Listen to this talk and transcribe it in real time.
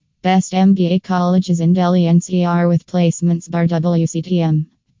Best MBA colleges in Delhi NCR with placements bar WCTM.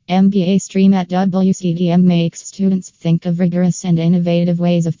 MBA stream at WCTM makes students think of rigorous and innovative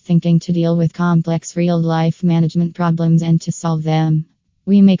ways of thinking to deal with complex real-life management problems and to solve them.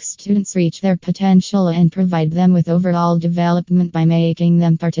 We make students reach their potential and provide them with overall development by making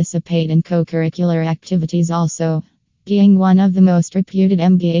them participate in co-curricular activities also. Being one of the most reputed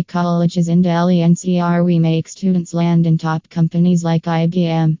MBA colleges in Delhi NCR, we make students land in top companies like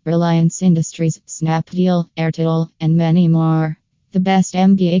IBM, Reliance Industries, Snapdeal, Airtel, and many more. The best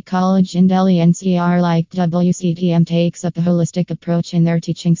MBA college in Delhi NCR like WCTM takes up a holistic approach in their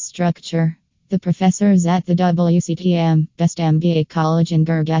teaching structure. The professors at the WCTM, best MBA college in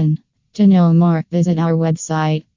Gurgaon. To know more, visit our website.